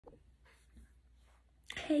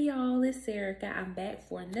Hey y'all, it's Erica. I'm back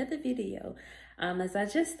for another video. As I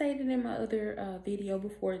just stated in my other video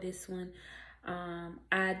before this one,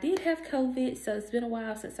 I did have COVID, so it's been a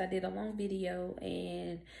while since I did a long video,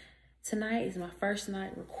 and tonight is my first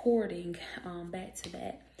night recording back to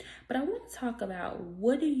back. But I want to talk about,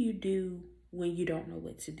 what do you do when you don't know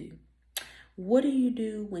what to do? What do you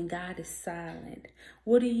do when God is silent?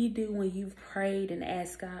 What do you do when you've prayed and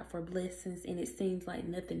asked God for blessings and it seems like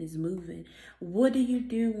nothing is moving? What do you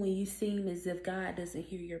do when you seem as if God doesn't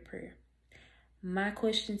hear your prayer? My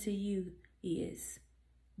question to you is,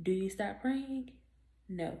 do you stop praying?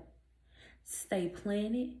 No. Stay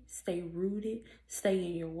planted, stay rooted, stay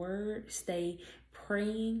in your word, stay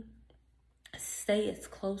praying, stay as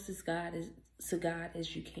close as to God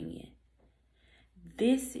as you can.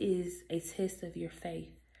 This is a test of your faith.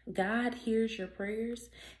 God hears your prayers.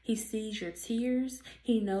 He sees your tears.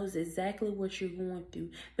 He knows exactly what you're going through,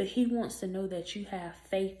 but he wants to know that you have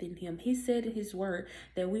faith in him. He said in his word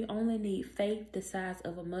that we only need faith the size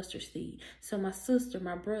of a mustard seed. So my sister,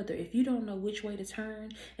 my brother, if you don't know which way to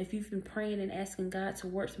turn, if you've been praying and asking God to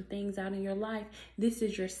work some things out in your life, this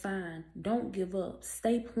is your sign. Don't give up.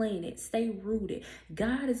 Stay planted. Stay rooted.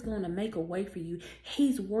 God is going to make a way for you.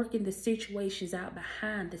 He's working the situations out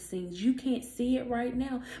behind the scenes. You can't see it right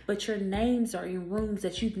now, but your names are in rooms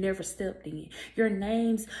that you've never stepped in. Your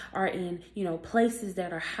names are in, places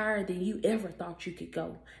that are higher than you ever thought you could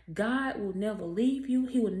go. God will never leave you.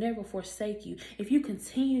 He will never forsake you. If you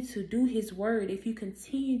continue to do his word, if you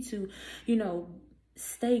continue to,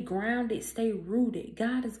 stay grounded, stay rooted,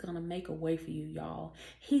 God is going to make a way for you, y'all.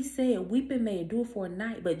 He said, weeping may endure for a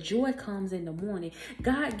night, but joy comes in the morning.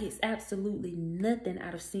 God gets absolutely nothing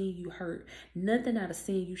out of seeing you hurt, nothing out of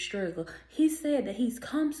seeing you struggle. He said that he's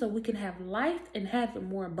come so we can have life and have it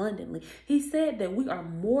more abundantly. He said that we are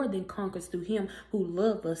more than conquerors through him who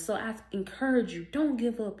loves us. So I encourage you, don't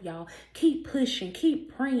give up, y'all. Keep pushing,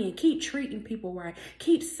 keep praying, keep treating people right,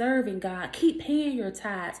 keep serving God, keep paying your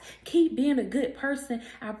tithes, keep being a good person.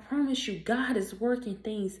 I promise you, God is working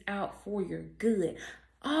things out for your good.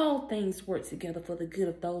 All things work together for the good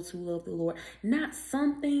of those who love the Lord. Not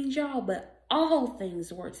some things, y'all, but all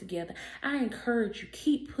things work together. I encourage you,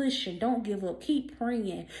 keep pushing. Don't give up. Keep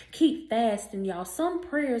praying. Keep fasting, y'all. Some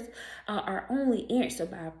prayers are only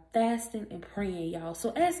answered by fasting and praying, y'all.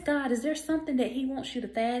 So ask God, is there something that he wants you to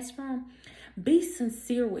fast from? Be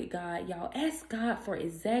sincere with God, y'all. Ask God for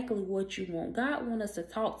exactly what you want. God wants us to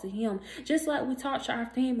talk to him just like we talk to our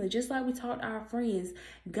family, just like we talk to our friends.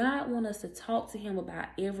 God wants us to talk to him about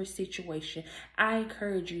every situation. I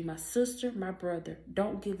encourage you, my sister, my brother,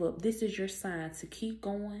 don't give up. This is your sign to keep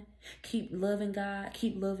going, keep loving God,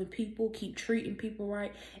 keep loving people, keep treating people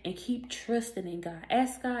right, and keep trusting in God.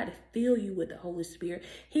 Ask God to fill you with the Holy Spirit.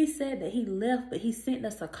 He said that he left, but he sent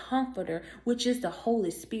us a comforter, which is the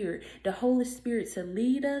Holy Spirit. The Holy Spirit to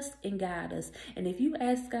lead us and guide us. And if you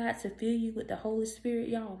ask God to fill you with the Holy Spirit,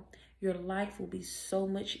 y'all, your life will be so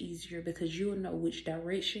much easier because you'll know which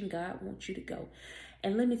direction God wants you to go.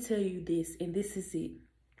 And let me tell you this, and this is it.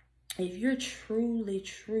 If you're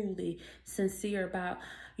truly sincere about,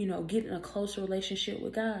 getting a closer relationship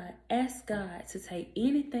with God, ask God to take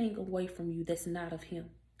anything away from you that's not of him.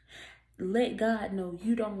 Let God know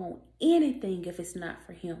you don't want anything if it's not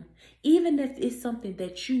for him. Even if it's something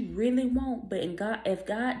that you really want, but if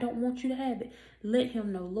God don't want you to have it, let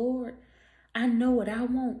him know, Lord, I know what I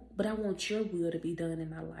want, but I want your will to be done in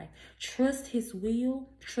my life. Trust his will,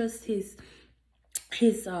 trust his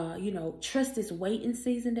trust this waiting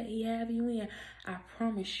season that he have you in. I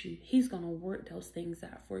promise you, he's going to work those things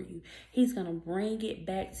out for you. He's going to bring it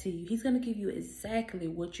back to you. He's going to give you exactly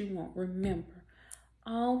what you want. Remember,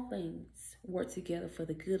 all things work together for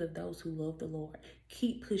the good of those who love the Lord.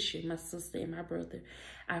 Keep pushing, my sister and my brother.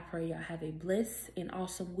 I pray y'all have a blessed and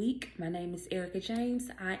awesome week. My name is Erica James.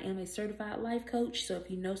 I am a certified life coach. So if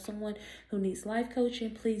you know someone who needs life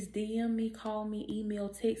coaching, please DM me, call me, email,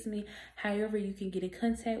 text me. However, you can get in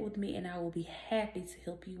contact with me and I will be happy to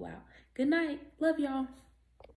help you out. Good night. Love y'all.